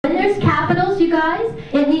capitals, you guys,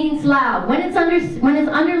 it means loud. When it's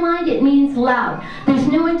underlined, it means loud. There's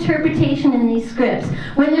no interpretation in these scripts.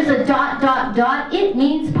 When there's a dot, dot, dot, it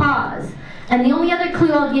means pause. And the only other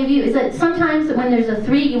clue I'll give you is that sometimes when there's a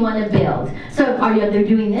 3, you want to build. So are they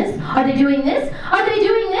doing this? Are they doing this? Are they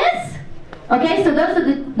doing this? Okay, so those are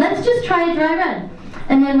the, let's just try a dry run.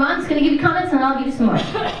 And then Ron's going to give you comments and I'll give you some more.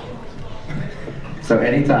 So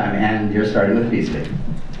anytime, and you're starting with Beastly.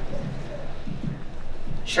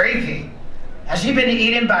 Shrieky, has she been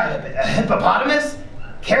eaten by a hippopotamus?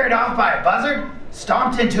 Carried off by a buzzard?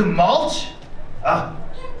 Stomped into mulch?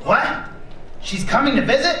 What? She's coming to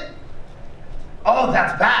visit? Oh,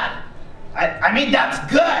 that's bad. I mean, that's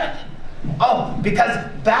good. Oh, because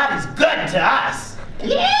bad is good to us.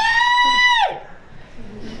 Yeah!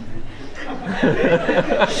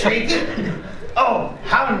 Shrieky? Oh,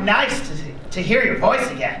 how nice to hear your voice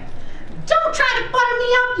again. Don't try to butter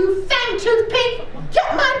me up, you fang-toothed pig!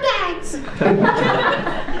 Get my bags!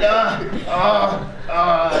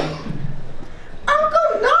 Uncle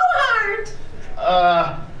No Heart!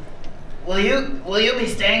 Will you be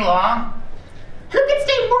staying long? Who can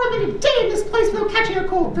stay more than a day in this place without catching a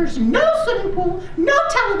cold? There's no swimming pool, no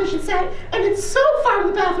television set, and it's so far to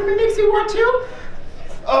the bathroom it makes me want to.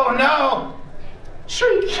 Oh no!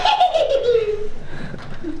 Shriek!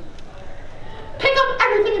 Pick up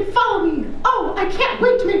everything and follow me. Oh, I can't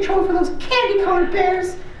wait to make trouble for those candy-colored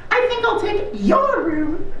bears. I think I'll take your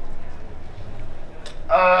room.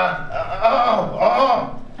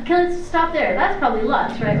 Okay, let's stop there. That's probably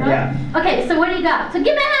lunch, right, Ron? Yeah. Okay, so what do you got? So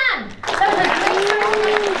give me a hand. That was a great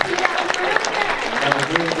That was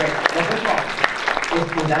really great. Well, first of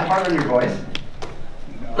all, was that hard on your voice?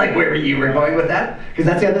 Like where you were going with that? Because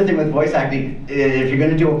that's the other thing with voice acting. If you're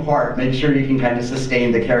going to do a part, make sure you can kind of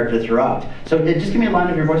sustain the character throughout. So just give me a line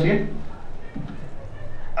of your voice again.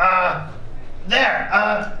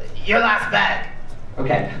 Your last bag.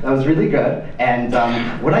 Okay, that was really good. And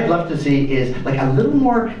what I'd love to see is like a little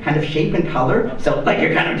more kind of shape and color. So like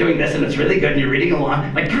you're kind of doing this and it's really good and you're reading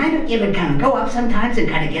along, but kind of give it, kind of go up sometimes and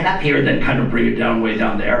kind of get up here and then kind of bring it down way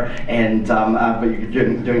down there. And but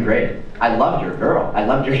you're doing great. I loved your girl. I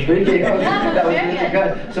loved your shrieking. That was really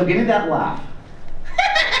good. So give me that laugh.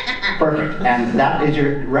 Perfect. And that is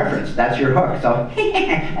your reference. That's your hook. So,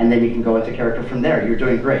 and then you can go into character from there. You're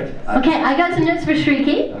doing great. Okay, I got some notes for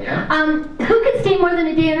Shrieky. Okay. Who can stay more than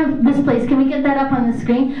a day in this place? Can we get that up on the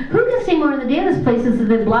screen? Who can stay more than a day in this place is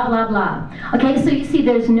the blah, blah, blah. Okay, so you see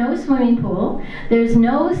there's no swimming pool. There's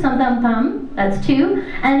no some-thum-thum. That's 2.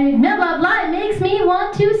 And there's no blah, blah. It makes me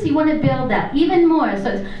want to, so you want to build that even more.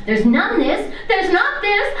 So there's none this, there's not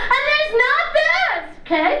this, and there's not this.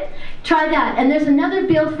 Okay? Try that. And there's another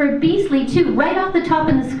build for Beastly too, right off the top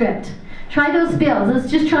in the script. Try those builds. Let's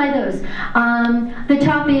just try those. The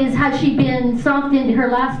top is, has she been stomped in, her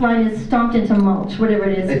last line is stomped into mulch, whatever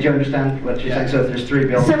it is. Did you understand what she's saying? So if there's 3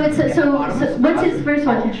 builds. So it's so what's his first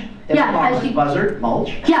one? Mulch. Yeah, has she, buzzard,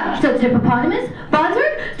 mulch. yeah, so it's hippopotamus,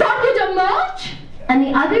 buzzard, stomped into mulch. And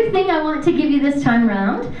the other thing I want to give you this time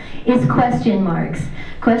round is question marks.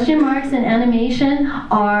 Question marks in animation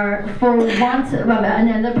are, for once,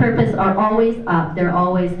 another purpose, are always up. They're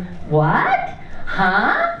always, what?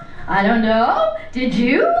 Huh? I don't know. Did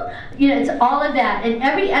you? You know, it's all of that. And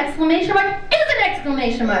every exclamation mark is an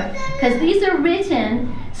exclamation mark. Because these are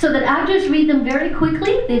written so that actors read them very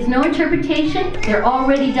quickly. There's no interpretation. They're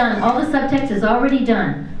already done. All the subtext is already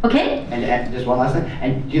done. Okay? And just one last thing.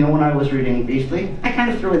 And do you know when I was reading Beastly, I kind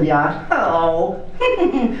of threw in the odd, oh,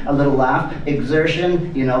 a little laugh,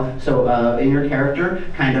 exertion, you know. So in your character,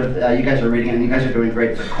 kind of, you guys are reading it and you guys are doing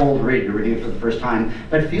great. It's a cold read. You're reading it for the first time.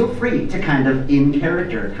 But feel free to kind of, in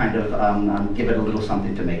character, kind of give it a little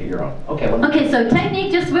something to make it your own. Okay. Okay, so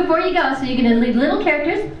technique just before you go. So you're going to leave little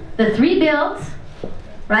characters, the 3 builds,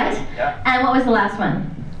 right? Yeah. And what was the last one?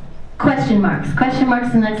 Question marks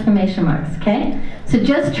and exclamation marks, okay? So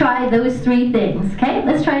just try those 3 things, okay?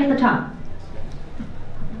 Let's try at the top.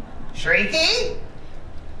 Shrieky?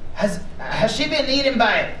 Has she been eaten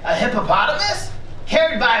by a hippopotamus?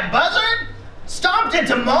 Carried by a buzzard? Stomped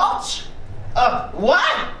into mulch?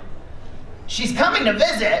 What? She's coming to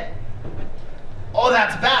visit? Oh,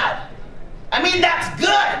 that's bad. I mean, that's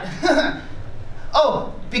good.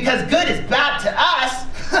 Oh, because good is bad to us.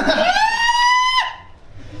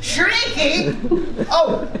 Shrieky?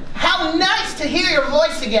 Oh, how nice to hear your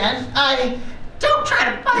voice again. Don't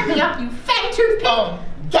try to butter me up, you fang-toothed pig! Oh.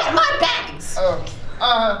 Get my bags!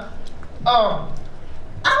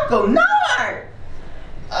 Uncle No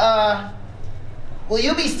Heart! Will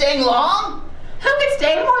you be staying long? Who can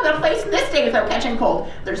stay more than a place in this day without catching cold?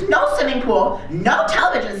 There's no swimming pool, no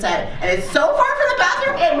television set, and it's so far from the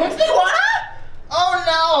bathroom it makes me wanna... Oh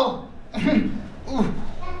no!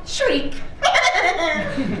 Shriek.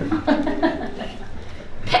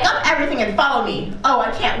 Pick up everything and follow me. Oh,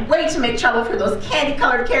 I can't wait to make trouble for those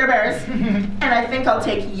candy-colored Care Bears. And I think I'll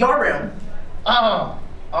take your room. Oh.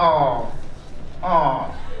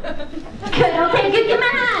 Good, okay, good, give him a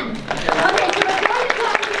hand. Okay, so before you go,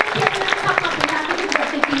 we're going to talk about the packages for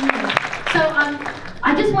 15 minutes. So,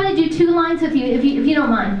 I just want to do 2 lines with you, if you don't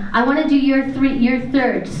mind. I want to do your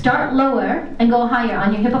third. Start lower and go higher.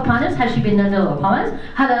 On your hippopotamus, has she been a little hippopotamus?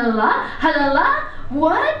 Ha-la-la-la, ha-la-la,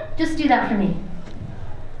 what? Just do that for me.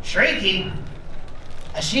 Shrieky,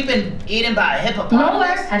 has she been eaten by a hippopotamus?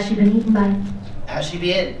 Lower, has she been eaten by? Has she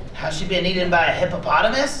been eaten by a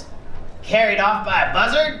hippopotamus? Carried off by a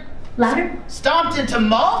buzzard? Louder. Stomped into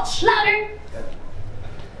mulch? Louder.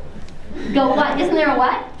 Go what? Isn't there a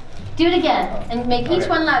what? Do it again and make each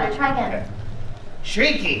one louder. Try again.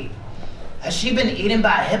 Shrieky, has she been eaten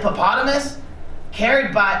by a hippopotamus?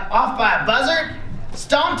 Carried off by a buzzard?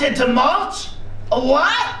 Stomped into mulch? A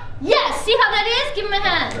what? Yes, see how that is? Give him a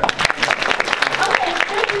hand. Okay,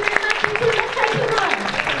 thank you.